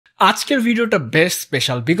আজকের ভিডিওটা বেশ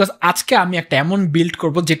স্পেশাল বিকজ আজকে আমি একটা এমন বিল্ড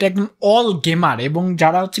করব যেটা একদম অল গেমার এবং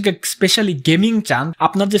যারা হচ্ছে স্পেশালি গেমিং চান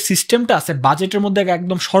আপনার যে সিস্টেমটা আছে বাজেটের মধ্যে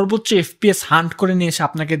একদম সর্বোচ্চ এফপিএস হান্ট করে নিয়ে এসে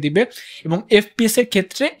আপনাকে দিবে এবং এফপিএস এর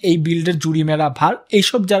ক্ষেত্রে এই বিল্ডের জুড়ি মেলা ভার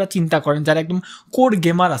এইসব যারা চিন্তা করেন যারা একদম কোর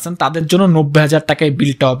গেমার আছেন তাদের জন্য 90,000 টাকায়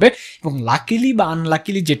বিল্ডটা হবে এবং লাকিলি বা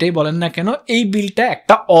আনলাকিলি যেটাই বলেন না কেন এই বিল্ডটা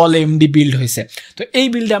একটা অল এমডি বিল্ড হয়েছে। তো এই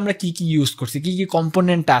বিল্ডে আমরা কি কি ইউজ করছি, কি কি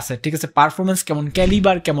কম্পোনেন্ট আছে, ঠিক আছে, পারফরমেন্স কেমন,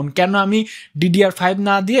 ক্যালিবার কেমন, কেন আমি DDR5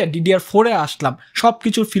 না দিয়ে DDR4-এ আসলাম, সব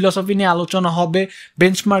কিছুর ফিলসফি নিয়ে আলোচনা হবে,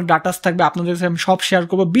 বেঞ্চমার্ক ডাটাস থাকবে, আপনাদের সাথে আমি সব শেয়ার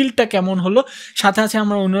করবো, বিল্ডটা কেমন হলো। সাথে আছে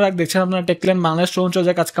আমরা অনুরাগ দেখছেন আপনারা টেকলেন বাংলাদেশ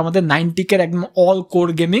চলে আজকে আমাদের 90K একদম অল কোর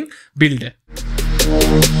গেমিং বিল্ডে।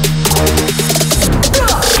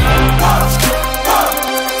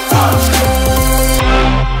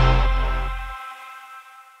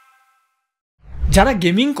 যারা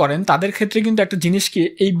গেমিং করেন তাদের ক্ষেত্রে কিন্তু একটা জিনিস কি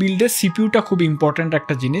এই বিল্ডের সিপিইউটা খুব ইম্পর্ট্যান্ট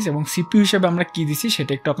একটা জিনিস এবং সিপিইউ হিসেবে আমরা কি দিছি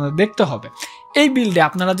সেটা একটু আপনাদের দেখতে হবে। এই বিল্ডে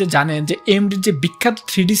আপনারা যে জানেন যে AMDর যে বিখ্যাত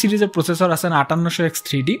 3D সিরিজের প্রসেসর আছে 5800X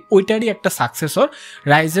 3D ওইটারই একটা successor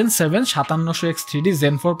Ryzen 7 5700X 3D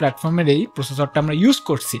Zen 4 প্ল্যাটফর্মের এই প্রসেসরটা আমরা ইউজ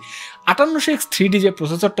করছি। 5800X 3D যে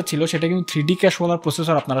প্রসেসরটা ছিল সেটা কিন্তু 3D ক্যাশওয়ালার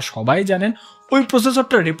প্রসেসর, আপনারা সবাই জানেন। ওই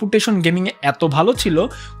প্রসেসরটার রেপুটেশন গেমিংয়ে এত ভালো ছিল,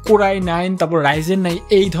 Core i9 তারপর Ryzen 9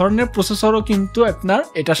 এই ধরনের প্রসেসরও কিন্তু আপনার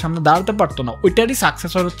এটার সামনে দাঁড়াতে পারতো না। ওইটারই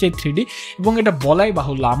সাকসেসর হচ্ছে এই 3D এবং এটা বলাই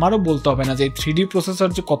বাহুল্য, আমারও বলতে হবে না যে এই 3D প্রসেসর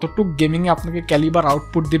যে কতটুকু গেমিংয়ে আপনাকে ক্যালিবার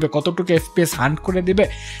আউটপুট দিবে, কতটুকু এফপিএস হান্ট করে দিবে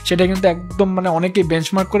সেটা কিন্তু একদম অনেকেই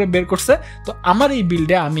বেঞ্চমার্ক করে বের করছে। তো আমার এই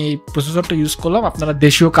বিল্ডে আমি এই প্রসেসরটা ইউজ করলাম। আপনারা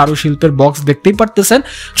দেশীয় কারুশিল্পের বক্স দেখতেই পারতেছেন।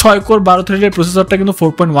 6 কোর 12 থ্রেডের প্রসেসরটা কিন্তু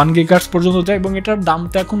 4.1 GHz পর্যন্ত যায় এবং এটার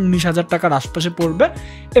দামটা এখন 19,000 টাকার আশপাশে পড়বে,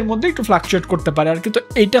 এর মধ্যে একটু ফ্লাকচুয়েট করতে পারে আর কি। তো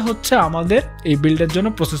এইটা হচ্ছে আমাদের এই বিল্ডের জন্য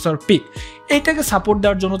প্রসেসর পিক। এইটাকে সাপোর্ট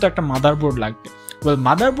দেওয়ার জন্য তো একটা মাদারবোর্ড লাগবে।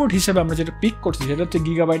 মাদারবোর্ড হিসেবে আমরা যেটা পিক করছি সেটা হচ্ছে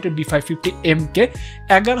Gigabyte-এর B550MK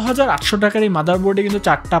 11,800 টাকার এই মাদারবোর্ডে কিন্তু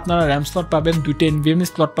 4টা আপনারা র্যাম স্লট পাবেন, 2টা NVMe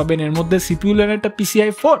স্লট পাবেন, এর মধ্যে সিপিইউ লেনেরটা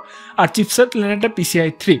PCI 4 আর চিপসেট লেনেরটা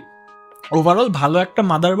PCI 3। ওভারঅল ভালো একটা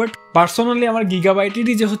মাদারবোর্ড। পার্সোনালি আমার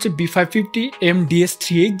Gigabyte-এরই যে হচ্ছে B550M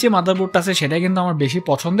DS38 যে মাদারবোর্ডটা আছে সেটা কিন্তু আমার বেশি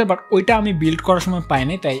পছন্দের, বাট ওইটা আমি বিল্ড করার সময়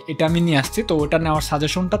পাইনি, তাই এটা আমি নিয়ে আসছি। তো ওটা নেওয়ার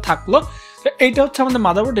সাজেশনটা থাকলো। এইটা হচ্ছে আমাদের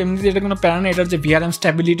মাদারবোর্ড, এমনিতে এটা কোনো প্যারা না। এটার যে VRM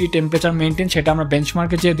স্ট্যাবিলিটি, টেম্পারেচার মেনটেন সেটা আমরা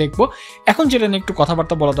বেঞ্চমার্কে যেয়ে দেখবো। এখন যেটা নিয়ে একটু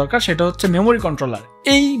কথাবার্তা বলা দরকার সেটা হচ্ছে মেমোরি কন্ট্রোলার।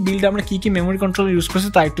 এই বিল্ডে আমরা কি কি মেমোরি কন্ট্রোলার ইউজ করছি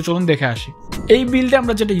তা একটু চলুন দেখে আসি। এই বিল্ডে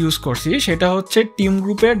আমরা যেটা ইউজ করছি সেটা হচ্ছে টিম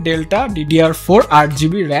গ্রুপের delta DDR4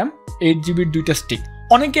 8GB RAM 8GB 2টা স্টিক।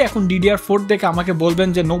 অনেকে এখন DDR4 দেখে আমাকে বলবেন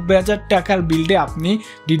যে 90,000 টাকার বিল্ডে আপনি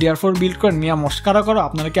DDR4 বিল্ড করেন, মিয়া মস্কারা করো,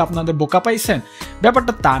 আপনারা কি আপনাদের বোকা পাইছেন?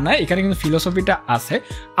 ব্যাপারটা তা না, এখানে কিন্তু ফিলোসফিটা আছে।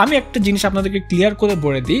 আমি একটা জিনিস আপনাদেরকে ক্লিয়ার করে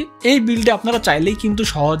বলে দিই, এই বিল্ডে আপনারা চাইলেই কিন্তু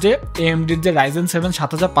সহজে AMDর যে Ryzen 7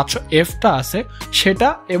 7500Fটা আছে সেটা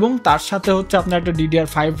এবং তার সাথে হচ্ছে আপনার একটা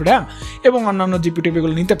DDR5 র্যাম এবং অন্যান্য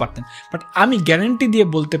GPU-টিপিগুলো নিতে পারতেন। বাট আমি গ্যারেন্টি দিয়ে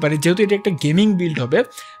বলতে পারি যেহেতু এটা একটা গেমিং বিল্ড হবে,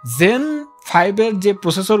 Zen 5-এর যে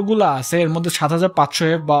প্রসেসরগুলো আছে এর মধ্যে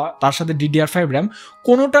 7500F বা তার সাথে DDR5 র্যাম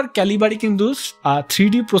কোনোটার ক্যালিবারই কিন্তু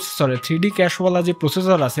 3D প্রসেসরে 3D ক্যাশওয়ালা যে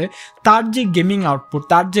প্রসেসর আছে তার যে গেমিং আউটপুট,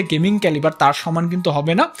 তার যে গেমিং ক্যালিবার তার সমান কিন্তু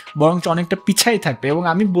হবে না, বরঞ্চ অনেকটা পিছাই থাকবে। এবং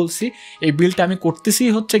আমি বলছি এই বিল্ডটা আমি করতেছি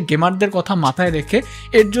হচ্ছে গেমারদের কথা মাথায় রেখে,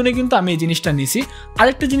 এর জন্য কিন্তু আমি এই জিনিসটা নিছি।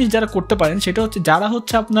 আরেকটা জিনিস যারা করতে পারেন সেটা হচ্ছে যারা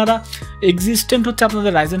হচ্ছে আপনারা এক্সিস্টেন্ট হচ্ছে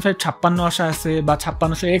আপনাদের Ryzen 5 5680 আছে বা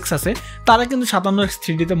 5600X আছে তারা কিন্তু 5700X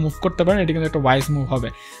 3D-তে মুভ করতে পারেন, এটা কিন্তু একটা ওয়াইজ মুভ হবে।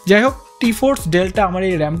 যাই হোক, T-Force Delta আমার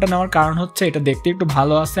এই র্যামটা নেওয়ার কারণ হচ্ছে এটা দেখতে একটু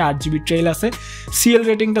ভালো আছে, 8GB ট্রেইল আছে, CL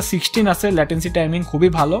রেটিংটা 16 আছে, ল্যাটেন্সি টাইমিং খুবই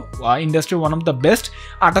ভালো, industry one of the best.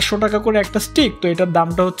 2800 টাকা করে একটা স্টিক, তো এটার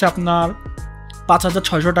দামটা হচ্ছে আপনার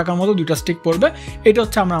 5,600 টাকার মতো 2টা স্টিক পড়বে। এটা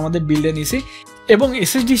হচ্ছে আমরা আমাদের বিল্ডে নিছি। এবং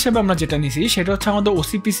SSD হিসেবে আমরা যেটা নিছি সেটা হচ্ছে আমাদের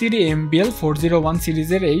OCPC-র MBL 401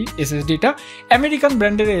 সিরিজের এই SSD-টা। আমেরিকান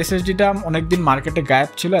ব্র্যান্ডের SSD-টা অনেকদিন মার্কেটে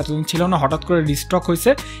গায়েব ছিল, এতদিন ছিল না, হঠাৎ করে রিস্টক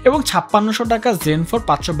হয়েছে এবং 5600 টাকা Zen 4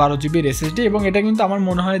 512GB SSD। এবং এটা কিন্তু আমার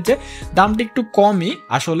মনে হয় যে দামটা একটু কমই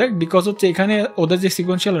আসলে, বিকজ হচ্ছে এখানে ওদের যে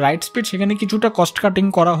সিকোয়েন্সিয়াল রাইট স্পিড সেখানে কিছুটা কস্ট কাটিং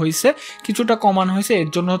করা হয়েছে, কিছুটা কমানো হয়েছে, এর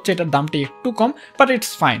জন্য হচ্ছে এটার দামটা একটু কম, বাট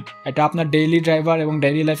ইটস ফাইন। এটা আপনার ডেইলি ড্রাইভার এবং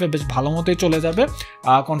ডেইলি লাইফে বেশ ভালো মতোই চলে যাবে।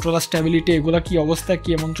 কন্ট্রোলার স্ট্যাবিলিটি এগুলো কি অবস্থা, কি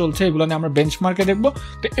এমন চলছে, এগুলো নিয়ে আমরা বেঞ্চমার্কে দেখবো।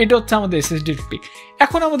 তো এটা হচ্ছে আমাদের SSD-র পিক।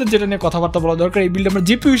 এখন আমাদের যেটা নিয়ে কথাবার্তা বলা দরকার, এই বিল্ডে আমরা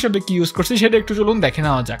GPU হিসেবে কি ইউজ করছি সেটা একটু চলুন দেখে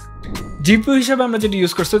নেওয়া যাক। GPU হিসেবে আমরা যেটা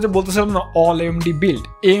ইউজ করছি যে বলতেছিলাম না all AMD build,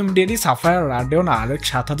 AMD-রই Sapphire Radeon RX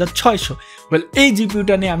 7600 well এই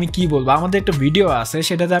জিপিউটা নিয়ে আমি কি বলবো, আমাদের একটা ভিডিও আছে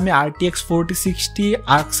সেটাতে আমি RTX 4060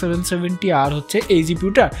 RX 770 আর হচ্ছে এই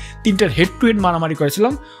জিপিউটার 3টার হেড টু হেড মারামারি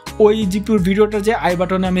করেছিলাম। ওই জিপিউর ভিডিওটা যে আই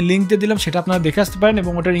বাটনে আমি লিঙ্ক দিয়ে দিলাম সেটা আপনারা দেখে আসতে পারেন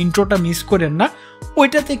এবং ওটার ইন্ট্রোটা মিস করেন না।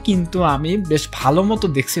 ওইটাতে কিন্তু আমি বেশ ভালো মতো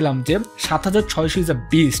দেখছিলাম যে 7600 ইজ আ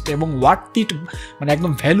বিস্ট এবং ওয়ার্থ ইট, মানে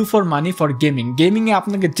একদম ভ্যালু ফর মানি ফর গেমিংয়ে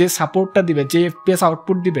আপনাকে যে সাপোর্টটা দিবে, যে FPS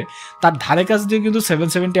আউটপুট দিবে, তার ধারে কাছ দিয়ে কিন্তু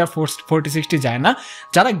 770 আর 4060 যায় না।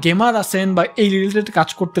 যারা গেমার আছেন বা এই রিলেটেড কাজ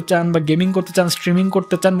করতে চান বা গেমিং করতে চান, স্ট্রিমিং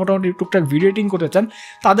করতে চান, মোটামুটি টুকটাক ভিডিও এডিটিং করতে চান,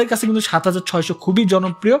 তাদের কাছে কিন্তু 7600 খুবই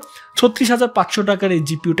জনপ্রিয়। 36500 টাকার এই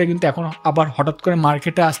জিপিউটা কিন্তু এখন আবার হঠাৎ করে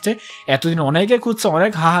মার্কেটে আসছে। এতদিন অনেকে খুঁজছে,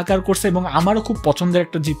 অনেক হাহাকার করছে এবং আমারও খুব পছন্দের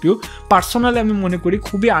একটা জিপিউ। পার্সোনালি আমি মনে করি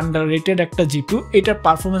খুবই আন্ডাররেটেড একটা জিপিউ। এটার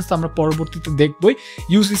পারফরমেন্স আমরা পরবর্তীতে দেখবই।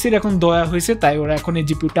 ইউসিসির এখন দয়া হয়েছে তাই ওরা এখন এই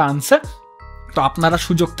জিপিউটা আনছে। তো আপনারা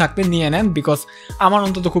সুযোগ থাকলে নিয়ে নেন, বিকজ আমার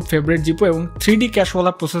অন্তত খুব ফেভারিট জিপিউ এবং 3D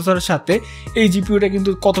ক্যাশওয়ালা প্রসেসরের সাথে এই জিপিউটা কিন্তু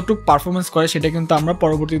কতটুকু পারফরমেন্স করে সেটা কিন্তু আমরা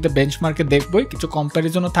পরবর্তীতে বেঞ্চমার্কে দেখবই, কিছু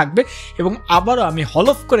কম্প্যারিজনও থাকবে। এবং আবারও আমি হল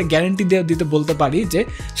অফ করে গ্যারেন্টি দিতে বলতে পারি যে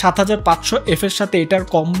 7500F এর সাথে এটার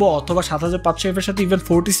কম্বো অথবা 7500F এর সাথে ইভেন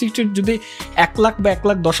 4060 যদি 1 লাখ বা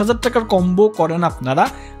 1,10,000 টাকার কম্বো করেন আপনারা,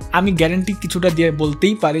 আমি গ্যারেন্টি কিছুটা দিয়ে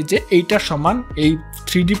বলতেই পারি যে এইটার সমান এই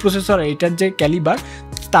 3D প্রসেসর, এইটার যে ক্যালিবার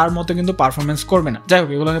তার মতো কিন্তু পারফরমেন্স করবে না। যাই হোক,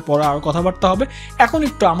 এগুলো নিয়ে পরে আরও কথাবার্তা হবে। এখন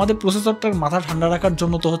একটু আমাদের প্রসেসরটার মাথা ঠান্ডা রাখার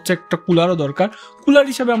জন্য তো হচ্ছে একটা কুলারও দরকার। কুলার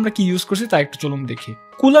হিসেবে আমরা কি ইউজ করছি তা একটু চলুন দেখি।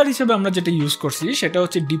 কুলার হিসেবে আমরা যেটা ইউজ করছি সেটা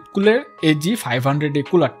হচ্ছে ডিপকুলের AG500 এই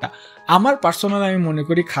কুলারটা। আমার পার্সোনালি আমি মনে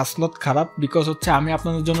করি খাসলত খারাপ, বিকজ হচ্ছে আমি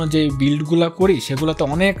আপনাদের জন্য যে বিল্ডগুলো করি সেগুলোতে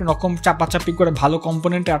অনেক রকম চাপাচাপি করে ভালো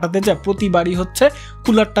কম্পোনেন্টে আটাতে যায়, প্রতিবারই হচ্ছে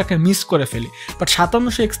কুলারটাকে মিস করে ফেলি। But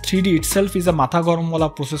 5700X3D itself is a মাথা গরমওয়ালা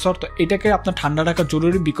প্রসেসর, তো এটাকে আপনার ঠান্ডা রাখা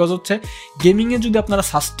জরুরি। বিকজ হচ্ছে গেমিংয়ে যদি আপনারা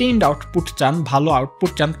সাস্টেইনড আউটপুট চান, ভালো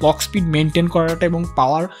আউটপুট চান, ক্লক স্পিড মেনটেন করাটা এবং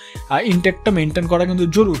পাওয়ার ইনটেকটা মেনটেন করা কিন্তু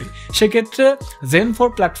জরুরি। সেক্ষেত্রে Zen 4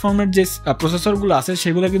 প্ল্যাটফর্মের যে প্রসেসরগুলো আছে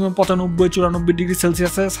সেগুলো কিন্তু 95-94 ডিগ্রি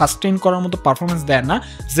সেলসিয়াসে সাস্টেইন করার মতো পারফরমেন্স দেয় না,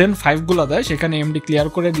 Zen 5 গুলো দেয়, সেখানে AMD ক্লিয়ার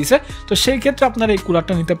করে দিছে। তো সেই ক্ষেত্রে আপনারা এই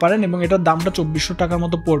কুলারটা নিতে পারেন এবং এটার দামটা 2400 টাকার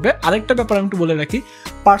মতো পড়বে। আরেকটা ব্যাপার আমি একটু বলে রাখি,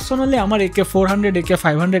 পার্সোনালি আমার AK400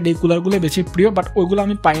 AK500 এই কুলারগুলো বেশি প্রিয়, বাট ওইগুলো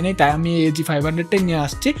আমি পাই নাই, তাই আমি AG500টাই নিয়ে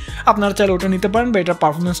আসছি। আপনারা চাইলে ওটা নিতে পারেন বা এটার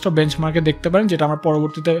পারফরমেন্সটা বেঞ্চমার্কে দেখতে পারেন, যেটা আমরা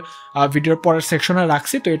পরবর্তীতে ভিডিওর পরের সেকশনে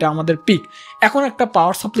রাখছি। তো এটা আমাদের পিক। এখন একটা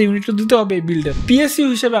পাওয়ার সাপ্লাই ইউনিটও দিতে হবে এই বিল্ডের। PSU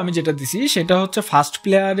হিসেবে আমি যেটা দিছি সেটা হচ্ছে ফার্স্ট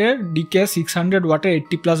প্লেয়ারের DK 600 ওয়াটের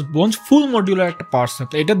 80+ বোনস ফুল মডিউলার একটা পাওয়ার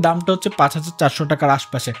সাপ্লাই। এটার দামটা হচ্ছে 5400 টাকার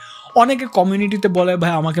আশপাশে। অনেকে কমিউনিটিতে বলে,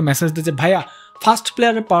 ভাই আমাকে মেসেজ দিয়েছে, ভাইয়া ফার্স্ট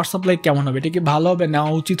প্লেয়ারের পাওয়ার সাপ্লাই কেমন হবে, এটা কি ভালো হবে,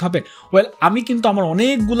 নেওয়া উচিত হবে? ওয়েল, আমি কিন্তু আমার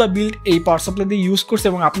অনেকগুলো বিল্ড এই পাওয়ার সাপ্লাই দিয়ে ইউজ করছি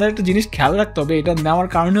এবং আপনার একটা জিনিস খেয়াল রাখতে হবে, এটা নেওয়ার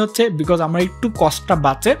কারণে হচ্ছে বিকজ আমার একটু কস্টটা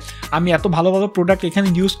বাঁচে। আমি এত ভালো ভালো প্রোডাক্ট এখানে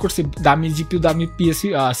ইউজ করছি, দামি জিপিউ, দামি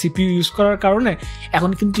CPU ইউজ করার কারণে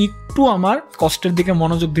এখন কিন্তু একটু আমার কস্টের দিকে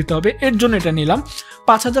মনোযোগ দিতে হবে, এর জন্য এটা নিলাম।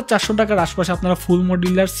 5400 টাকার আশপাশে আপনারা ফুল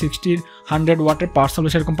মডিউলার 1600 ওয়াটের পাওয়ার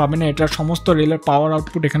সাপ্লাই সেরকম পাবেন না। এটার সমস্ত রেলের পাওয়ার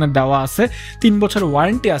আউটপুট এখানে দেওয়া আছে, 3 বছর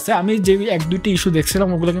ওয়ারেন্টি আছে। আমি যে 1-2টি ইস্যু দেখছিলাম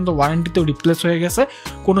ওগুলো কিন্তু ওয়ারেন্টিতেও রিপ্লেস হয়ে গেছে,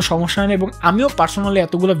 কোনো সমস্যা নেই। এবং আমিও পার্সোনালি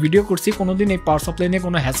এতগুলো ভিডিও করছি, কোনোদিন এই পাওয়ার সাপ্লাই নিয়ে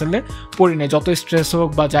কোনো হ্যাসেলে পড়ি নাই, যত স্ট্রেস হোক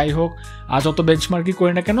বা যাই হোক, আর যত বেঞ্চমার্কই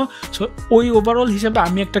করি না কেন। সো ওই ওভারঅল হিসাবে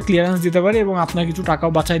আমি একটা ক্লিয়ারেন্স দিতে পারি এবং আপনার কিছু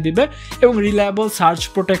টাকাও বাঁচাই দিবে এবং রিলায়েবল সার্চ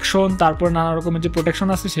প্রোটেকশন, তারপর নানা রকমের যে প্রোটেকশন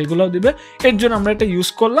আছে সেগুলোও দিবে। এর জন্য আমরা এটা ইউজ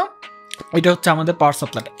করলাম। এটা হচ্ছে আমাদের পাওয়ার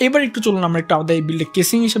সাপ্লাইটা। এবার একটু চলুন আমরা একটু আমাদের এই বিল্ডে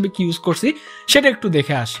কেসিং হিসেবে কি ইউজ করছি সেটা একটু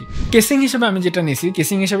দেখে আসি। কেসিং হিসেবে আমি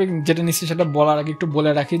যেটা নিছি সেটা বলার আগে একটু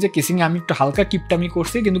বলে রাখি যে কেসিংয়ে আমি একটু হালকা কিপটামি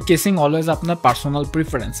করছি, কিন্তু কেসিং অলওয়েজ আপনার পার্সোনাল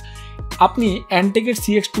প্রিফারেন্স। আপনি অ্যান্টেকের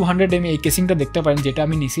CX200M এই কেসিংটা দেখতে পারেন, যেটা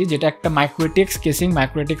আমি নিছি, যেটা একটা মাইক্রোটেক্স কেসিং,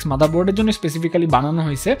 মাইক্রোটেক্স মাদারবোর্ডের জন্য স্পেসিফিক্যালি বানানো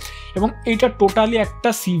হয়েছে এবং এটা টোটালি একটা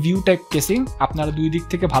সিভিউ টাইপ কেসিং। আপনারা দুই দিক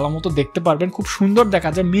থেকে ভালো মতো দেখতে পারবেন, খুব সুন্দর দেখা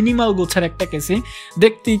যায়, মিনিমাল গোছের একটা কেসিং,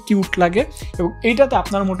 দেখতেই কিউট লাগে। এবং এইটাতে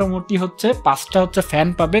আপনার মোটামুটি হচ্ছে 5টা হচ্ছে ফ্যান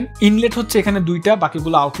পাবেন, ইনলেট হচ্ছে এখানে 2টা,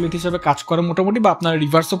 বাকিগুলো আউটলেট হিসেবে কাজ করে মোটামুটি, বা আপনারা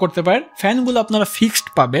রিভার্সও করতে পারেন। ফ্যানগুলো আপনারা ফিক্সড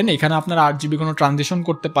পাবেন, এখানে আপনারা 8GB কোনো ট্রানজিশন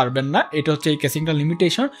করতে পারবেন না, এটা হচ্ছে এই কেসিংটা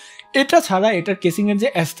লিমিটেশন। এটা ছাড়া এটার কেসিংয়ের যে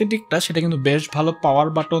অ্যাস্থেটিকটা সেটা কিন্তু বেশ ভালো, পাওয়ার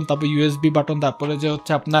বাটন, তারপর USB বাটন, তারপরে যে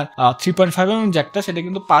হচ্ছে আপনার 3.5mm জ্যাকটা সেটা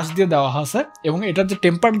কিন্তু পাশ দিয়ে দেওয়া আছে এবং এটার যে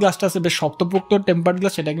টেম্পার্ড গ্লাসটা আছে বেশ শক্তপোক্ত টেম্পার্ড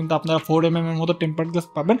গ্লাস, সেটা কিন্তু আপনারা 4mm এর মতো টেম্পার্ড গ্লাস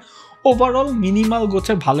পাবেন। ওভারঅল মিনিমাল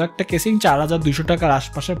গোছের ভালো একটা কেসিং 4200 টাকার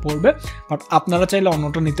আশপাশে পড়বে, বাট আপনারা চাইলে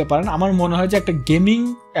অন্যটা নিতে পারেন। আমার মনে হয় যে একটা গেমিং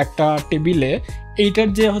একটা টেবিলে এইটার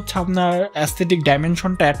যে হচ্ছে আপনার অ্যাস্থেটিক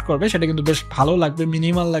ডাইমেনশনটা অ্যাড করবে সেটা কিন্তু বেশ ভালো লাগবে,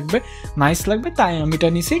 মিনিমাল লাগবে, নাইস লাগবে, তাই আমি এটা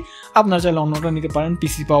নিছি। আপনারা চাইলে অন্যটা নিতে পারেন,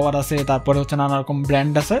 পিসি পাওয়ার আছে, তারপরে হচ্ছে নানা রকম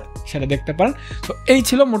ব্র্যান্ড আছে, সেটা দেখতে পারেন। তো এই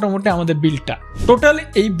ছিল মোটামুটি আমাদের বিলটা। টোটালি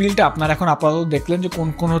এই বিলটা আপনারা এখন আপাতত দেখলেন যে কোন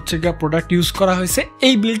কোন হচ্ছে গিয়ে প্রোডাক্ট ইউজ করা হয়েছে।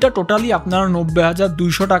 এই বিলটা টোটালি আপনারা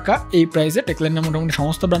 90,200 টাকা এই প্রাইসে টেকল্যান্ডে মোটামুটি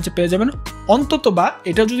সমস্ত ব্রাঞ্চে পেয়ে যাবেন। অন্তত বা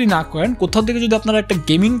এটা যদি না করেন, কোথাও থেকে যদি আপনারা একটা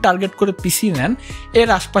গেমিং টার্গেট করে পিসি নেন, এর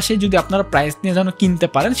আশপাশে যদি আপনারা প্রাইস নিয়ে যেন কিনতে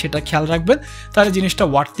পারেন সেটা খেয়াল রাখবেন, তাহলে জিনিসটা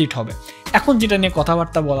ওয়ার্থ ইট হবে। এখন যেটা নিয়ে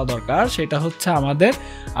কথাবার্তা বলা দরকার সেটা হচ্ছে আমাদের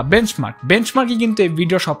বেঞ্চমার্কই কিন্তু এই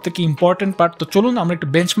ভিডিওর সব থেকে ইম্পর্টেন্ট পার্ট। তো চলুন আমরা একটু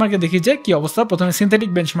বেঞ্চমার্কে দেখি যে কি অবস্থা। প্রথমে সিনথেটিক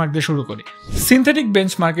বেঞ্চমার্ক দিয়ে শুরু করি। সিনথেটিক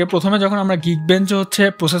বেঞ্চমার্কে প্রথমে যখন আমরা গিগবেঞ্চে হচ্ছে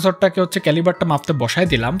প্রসেসরটাকে হচ্ছে ক্যালিবারটা মাপতে বসায়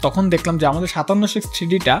দিলাম, তখন দেখলাম যে আমাদের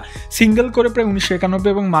 5703Dটা সিঙ্গেল করে প্রায় 1991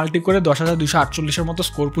 এবং মাল্টি করে 10,248 মতো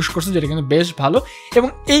স্কোর পুশ করছে, যেটা কিন্তু বেশ ভালো। এবং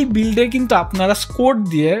এই বিল্ডে কিন্তু আপনারা স্কোর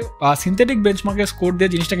দিয়ে সিনথেটিক বেঞ্চমার্কের স্কোর দিয়ে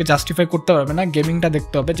জিনিসটাকে জাস্টিফাই করতে পারবে না, গেমিংটা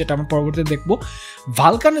দেখতে হবে, যেটা আমরা পরবর্তীতে দেখবো।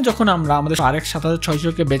 ভালকানে যখন আমরা আমাদের RX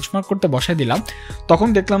 7600কে বেঞ্চমার্ক করতে বসাই দিলাম, তখন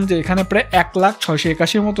দেখলাম যে এখানে প্রায়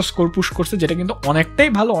 1,0681 মতো স্কোর পুশ করছে, যেটা কিন্তু অনেকটাই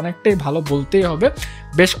ভালো বলতেই হবে।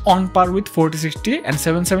 বেশ অন পার উইথ 4060 অ্যান্ড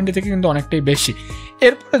 770 থেকে কিন্তু অনেকটাই বেশি।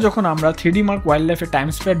 এরপরে যখন আমরা 3D মার্ক ওয়াইল্ড লাইফে টাইম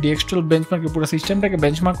স্পেয়ার DX12 বেঞ্চমার্কে পুরো সিস্টেমটাকে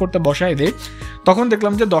বেঞ্চমার্ক করতে বসাই দিই, তখন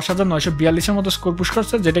দেখলাম যে 10,942 মতো স্কোর পুশ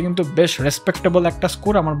করছে, যেটা কিন্তু বেশ রেসপেক্টেবল একটা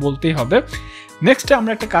স্কোর আমার বলতেই হবে। নেক্সটে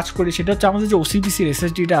আমরা একটা কাজ করি, সেটা হচ্ছে আমাদের যে OCPC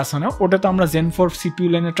SSDটা আছে না, ওটা তো আমরা Zen 4 CPU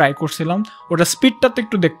লাইনে ট্রাই করছিলাম, ওটা স্পিডটা তো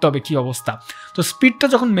একটু দেখতে হবে কি অবস্থা। তো স্পিডটা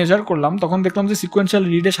যখন মেজার করলাম, তখন দেখলাম যে সিকোয়েন্সিয়াল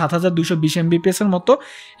রিডে 7220 Mbps এর মতো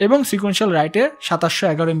এবং সিকোয়েন্সিয়াল রাইটে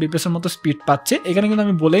 2711 Mbps এর মতো স্পিড পাচ্ছে। এখানে কিন্তু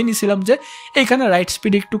আমি বলেই নিছিলাম যে এখানে রাইট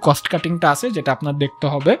স্পিডে একটু কস্ট কাটিংটা আছে, যেটা আপনার দেখতে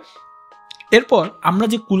হবে। এরপর আমরা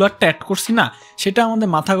যে কুলারটা অ্যাড করছি না, সেটা আমাদের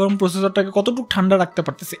মাথা গরম প্রসেসরটাকে কতটুকু ঠান্ডা রাখতে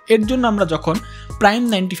পারতেছে। এর জন্য আমরা যখন প্রাইম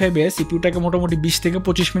 95 সিপিইউটাকে মোটামুটি 20 থেকে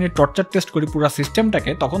 25 মিনিট টর্চার টেস্ট করি পুরো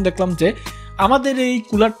সিস্টেমটাকে, তখন দেখলাম যে আমাদের এই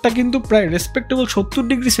কুলারটা কিন্তু প্রায় রেসপেক্টেবল 70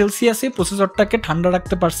 ডিগ্রি সেলসিয়াসে প্রসেসরটাকে ঠান্ডা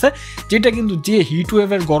রাখতে পারছে, যেটা কিন্তু যে হিট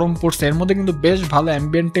ওয়েভের গরম পড়ছে এর মধ্যে কিন্তু বেশ ভালো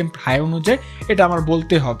অ্যাম্বিয়েন্ট টেম্প হাই অনুযায়ী, এটা আমার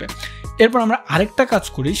বলতে হবে। এরপর আমরা আরেকটা কাজ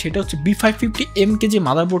করি, সেটা হচ্ছে B550M যে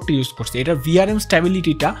মাদারবোর্ডটা ইউজ করছি, এটার VRM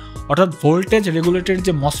স্ট্যাবিলিটিটা অর্থাৎ ভোল্টেজ রেগুলেটর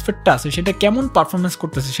যে মসফেটটা আছে সেটা কেমন পারফরমেন্স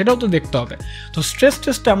করতেছে সেটাও তো দেখতে হবে। তো স্ট্রেস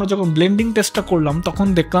টেস্টে আমরা যখন ব্লেন্ডিং টেস্টটা করলাম, তখন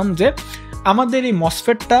দেখলাম যে আমাদের এই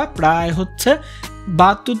মসফেটটা প্রায় হচ্ছে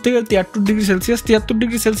 72 থেকে 73 ডিগ্রি সেলসিয়াস 73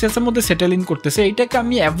 ডিগ্রি সেলসিয়াসের মধ্যে সেটেল ইন করতেছে। এইটাকে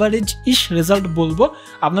আমি অ্যাভারেজ রেজাল্ট বলবো।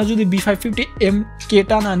 আপনার যদি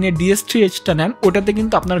B550Mটা না নিয়ে DS3Hটা নেন, ওটাতে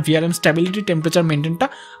কিন্তু আপনার VRM স্ট্যাবিলিটি টেম্পারেচার মেনটেনটা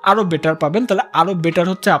আরও বেটার পাবেন, তাহলে আরও বেটার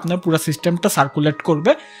হচ্ছে আপনার পুরো সিস্টেমটা সার্কুলেট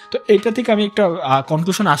করবে। তো এইটা থেকে আমি একটা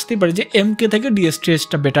কনক্লুশন আসতেই পারি যে MK থেকে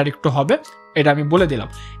DS3Hটা বেটার একটু হবে, এটা আমি বলে দিলাম।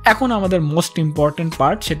 এখন আমাদের মোস্ট ইম্পর্টেন্ট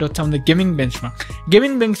পার্ট, সেটা হচ্ছে আমাদের গেমিং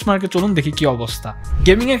বেঞ্চমার্কে চলুন দেখি কি অবস্থা।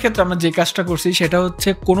 গেমিংয়ের ক্ষেত্রে আমরা যে কাজটা করছি সেটা হচ্ছে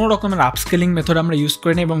কোনো রকমের আপস্কেলিং মেথড আমরা ইউজ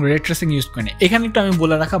করি না এবং রে ট্রেসিং ইউজ করি না। এখানে একটু আমি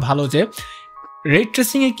বলে রাখা ভালো যে রে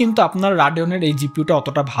ট্রেসিংয়ে কিন্তু আপনার রাডিয়নের এই জিপিউটা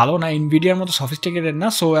অতটা ভালো না, এনভিডিয়ার মতো সফিস্টিকেটেড না,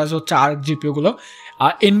 সো অ্যাজ হচ্ছে আর জিপিউগুলো।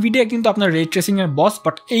 আর এনভিডিয়া কিন্তু আপনার রে ট্রেসিংয়ের বস,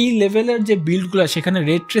 বাট এই লেভেলের যে বিল্ডগুলো সেখানে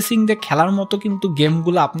রে ট্রেসিং দিয়ে খেলার মতো কিন্তু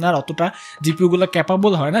গেমগুলো আপনার অতটা জিপিউগুলো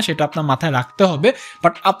ক্যাপাবল হয় না, সেটা আপনার মাথায় রাখতে হবে।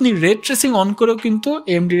 বাট আপনি রে ট্রেসিং অন করেও কিন্তু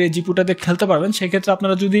এমডির এই জিপিউটাতে খেলতে পারবেন। সেক্ষেত্রে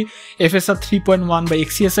আপনারা যদি FSR 3.1 বা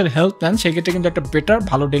XCS এর হেল্প নেন, সেক্ষেত্রে কিন্তু একটা বেটার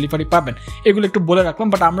ভালো ডেলিভারি পাবেন। এগুলো একটু বলে রাখলাম।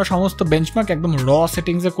 বাট আমরা সমস্ত বেঞ্চমার্ক একদম র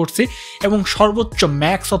সেটিংসে করছি এবং সর্বোচ্চ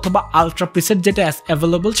ম্যাক্স অথবা আলট্রা প্রিসেট যেটা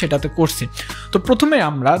অ্যাভেলেবল সেটাতে করছি। তো প্রথমে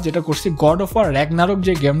আমরা যেটা করছি, গড অফ ওয়ার র্যাগনারক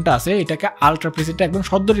যে গেমটা আছে, এটাকে আলট্রা প্রিসেটে একদম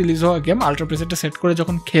সদ্য রিলিজ হওয়া গেম আলট্রা প্রিসেটে সেট করে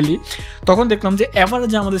যখন খেলি, তখন দেখলাম যে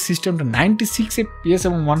এভারেজে আমাদের সিস্টেমটা 96 FPS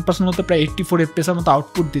এবং 1% মতো প্রায় 84 FPS এর মতো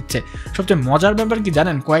আউটপুট দিচ্ছে। সবচেয়ে মজার ব্যাপার কি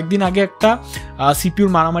জানেন, কয়েকদিন আগে একটা সিপিউর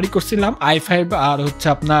মারামারি করছিলাম i5 আর হচ্ছে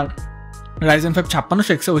আপনার Ryzen 5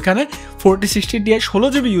 5600X, ওইখানে 4060 Ti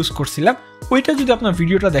 16GB ইউজ করছিলাম। ওইটা যদি আপনার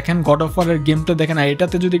ভিডিওটা দেখেন, গড অফ ওয়ারের গেমটা দেখেন, আর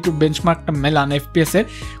এটাতে যদি একটু বেঞ্চমার্কটা মেলান FPS এর,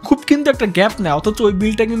 খুব কিন্তু একটা গ্যাপ নেয়। অথচ ওই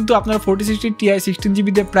বিলটা কিন্তু আপনার 4060 Ti 16GB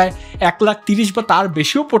দিয়ে প্রায় 1,30,000 বা তার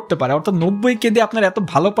বেশিও পড়তে পারে। অর্থাৎ 90K দিয়ে আপনার এত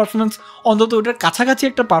ভালো পারফরমেন্স, অন্তত ওটার কাছাকাছি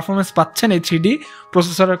একটা পারফরমেন্স পাচ্ছেন এই 3D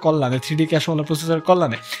প্রসেসরের কল্যাণে, 3D ক্যাশওয়ালা প্রসেসরের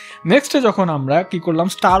কল্যাণে। নেক্সটে যখন আমরা কি করলাম,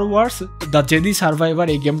 Star Wars the JD survivor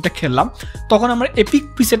এই গেমটা খেললাম, তখন আমরা এপিক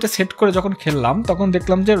প্রিসেটে সেট করে যখন খেললাম, তখন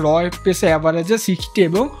দেখলাম যে র FPS অ্যাভারেজে 60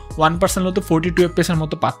 এবং 1% মতো 42 FPS এর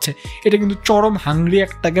মতো পাচ্ছে। এটা কিন্তু চরম হাংরি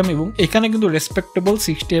একটা গেম এবং এখানে কিন্তু রেসপেক্টেবল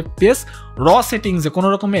 60 FPS র সেটিংসে কোনো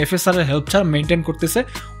রকমের FSR এর হেল্প ছাড়া মেনটেন করতেছে,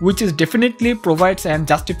 which is definitely provides and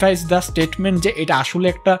জাস্টিফাইজ the statement যে এটা আসলে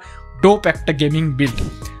একটা ডোপ একটা গেমিং বিল্ড।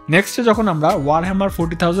 নেক্সটে যখন আমরা ওয়ারহ্যামার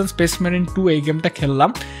 40,000 স্পেস মেরিন 2 এই গেমটা খেললাম,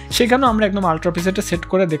 সেখানেও আমরা একদম আলট্রা প্রিসেটে সেট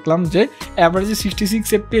করে দেখলাম যে অ্যাভারেজে 66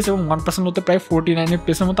 FPS এবং 1% হতে প্রায় 49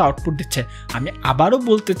 FPS এর মতো আউটপুট দিচ্ছে। আমি আবারও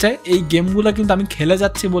বলতে চাই, এই গেমগুলো কিন্তু আমি খেলে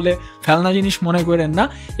যাচ্ছি বলে ফেলনা জিনিস মনে করেন না,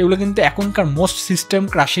 এগুলো কিন্তু এখনকার মোস্ট সিস্টেম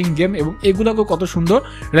ক্রাশিং গেম এবং এগুলোকে কত সুন্দর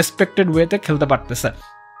রেসপেক্টেড ওয়েতে খেলতে পারতেছে।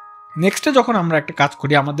 নেক্সটে যখন আমরা একটা কাজ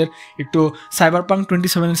করি, আমাদের একটু সাইবারপাঙ্ক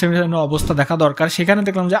 2077 অবস্থা দেখা দরকার, সেখানে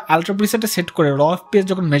দেখলাম যে আলট্রা প্রিসেটে সেট করে র FPS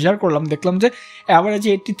যখন মেজার করলাম, দেখলাম যে অ্যাভারেজে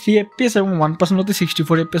 83 FPS এবং 1% হতে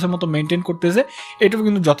 64 FPS এর মতো মেনটেন করতেছে। এটাও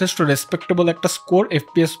কিন্তু যথেষ্ট রেসপেক্টেবল একটা স্কোর,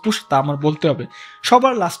 FPS পুশ, তা আমার বলতে হবে।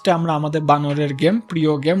 সবার লাস্টে আমরা আমাদের বানরের গেম,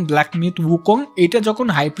 প্রিয় গেম ব্ল্যাক মিথ উকং, এটা যখন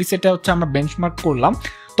হাই প্রিসেটে হচ্ছে আমরা বেঞ্চমার্ক করলাম,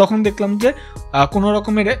 তখন দেখলাম যে কোনো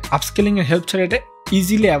রকমের আপস্কেলিংয়ের হেল্প ছাড়া এটা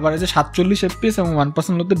ইজিলি অ্যাভারেজে 47 FPS এবং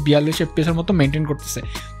 1% হতে 42 FPS এর মতো মেনটেন করতেছে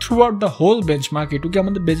through out the whole benchmark. এটুকু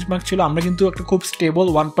আমাদের বেঞ্চমার্ক ছিল। আমরা কিন্তু একটা খুব স্টেবল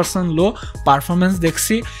 1% লো পারফরমেন্স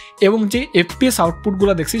দেখছি এবং যে FPS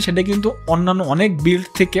আউটপুটগুলো দেখছি সেটা কিন্তু অন্যান্য অনেক বিল্ড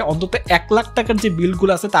থেকে অন্তত 1 লাখ টাকার যে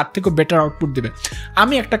বিল্ডগুলো আছে তার থেকেও বেটার আউটপুট দেবে।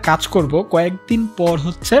 আমি একটা কাজ করব, কয়েকদিন পর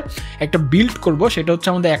হচ্ছে একটা বিল্ড করব, সেটা হচ্ছে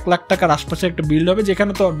আমাদের 1 লাখ টাকার আশপাশে একটা বিল্ড হবে,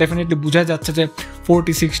 যেখানে তো ডেফিনেটলি বোঝা যাচ্ছে যে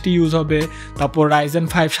 4060 ইউজ হবে, তারপর Ryzen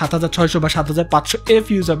 5 7600 বা 7500F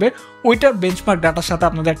ইউজ হবে। ওইটার বেঞ্চমার্ক ডাটার সাথে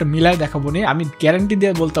আপনাদের একটা মিলাই দেখাবো নি, আমি গ্যারান্টি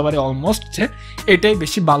দিয়ে বলতে পারি অলমোস্ট যে এটাই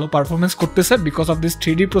বেশি ভালো পারফরমেন্স করতেছে because of this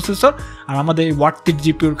 3D processor আর আমাদের এই ওয়াট-3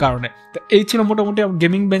 GPUর কারণে। তো এই ছিল মোটামুটি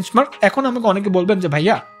গেমিং বেঞ্চমার্ক। এখন আমাকে অনেকে বলবেন যে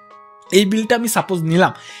ভাইয়া এই বিলটা আমি সাপোজ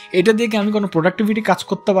নিলাম, এটা দিয়ে কি আমি কোনো প্রোডাক্টিভিটি কাজ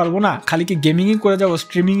করতে পারবো না, খালি কি গেমিংই করে যাবো,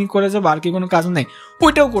 স্ট্রিমিংই করে যাবো, আর কি কোনো কাজ নেই?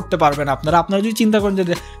 ওইটাও করতে পারবেন আপনারা যদি চিন্তা করেন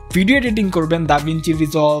যে ভিডিও এডিটিং করবেন দাভিঞ্চি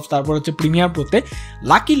রিজলভ, তারপর হচ্ছে প্রিমিয়ার প্রোতে।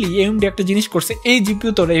 লাকিলি AMD একটা জিনিস করছে, এই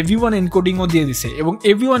জিপিউ তো AV1 এনকোডিংও দিয়ে দিছে এবং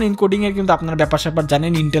AV1 এনকোডিংয়ের কিন্তু আপনারা ব্যাপার স্যাপার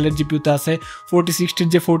জানেন, ইন্টেলের জিপিউতে আছে, 4060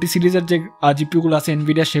 যে 40 সিরিজের যে জিপিউগুলো আছে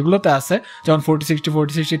এনভিডিয়া সেগুলোতে আছে, যেমন 4060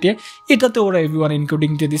 4060 Ti, এটাতে ওরা AV1 এনকোডিং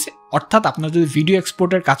দিয়ে দিছে। অর্থাৎ আপনারা যদি ভিডিও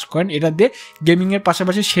এক্সপোর্টের কাজ করেন এটা দিয়ে গেমিংয়ের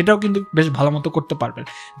পাশাপাশি সেটাও কিন্তু বেশ ভালো মতো করতে পারবেন।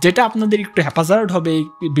 যেটা আপনাদের একটু হ্যাপাজার্ড হবে এই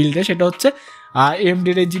বিল্ডে সেটা হচ্ছে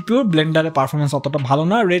AMDর এই জিপিউ ব্লেন্ডারের পারফরমেন্স অতটা ভালো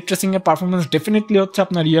না, রে ট্রেসিংয়ের পারফরমেন্স ডেফিনেটলি হচ্ছে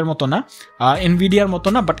আপনার ইয়ের মতো না, এনভিডিয়ার মতো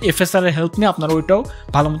না, বাট FSR এর হেল্প নিয়ে আপনারা ওইটাও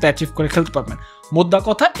ভালো মতো অ্যাচিভ করে খেলতে পারবেন। মোদ্দা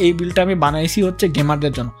কথা, এই বিলটা আমি বানাইছি হচ্ছে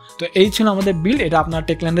গেমারদের জন্য। তো এই ছিল আমাদের বিল, এটা আপনার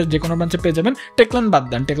টেকল্যান্ডের যে কোনো ব্রাঞ্চে পেয়ে যাবেন। টেকল্যান্ড বাদ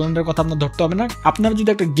দেন, টেকল্যান্ডের কথা আপনার ধরতে হবে না। আপনারা যদি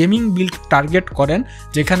একটা গেমিং বিল্ড টার্গেট করেন,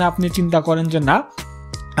 যেখানে আপনি চিন্তা করেন যে না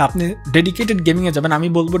আপনি ডেডিকেটেড গেমিংয়ে যাবেন, আমি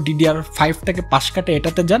বলবো DDR5 থেকে পাশ কাটে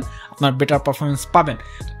এটাতে যান, আপনার বেটার পারফরমেন্স পাবেন।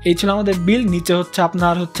 এই ছিল আমাদের বিল। নিচে হচ্ছে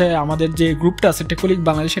আপনার হচ্ছে আমাদের যে গ্রুপটা আছে টেকলিক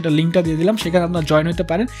বাংলাদেশ, সেটা লিঙ্কটা দিয়ে দিলাম, সেখানে আপনার জয়েন হতে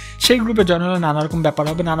পারেন। সেই গ্রুপে জয়েন হলে নানা রকম ব্যাপার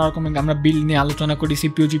হবে, নানা রকম আমরা বিল্ড নিয়ে আলোচনা করি,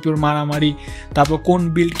 জিপিউর মারামারি, তারপর কোন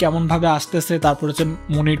বিল্ড কেমনভাবে আসতেছে, তারপর হচ্ছে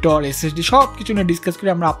মনিটর, SSD সব কিছু নিয়ে ডিসকাস করি,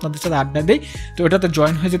 আমরা আপনাদের সাথে আড্ডা দিই। তো এটাতে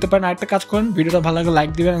জয়েন হয়ে যেতে পারেন। আরেকটা কাজ করেন, ভিডিওটা ভালো লাগে লাইক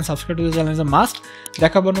দিবেন, subscribe to the channel is a must.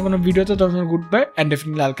 দেখাবো অন্য কোনো ভিডিওতে। Good bye and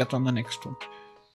definitely I'll catch you on the next one.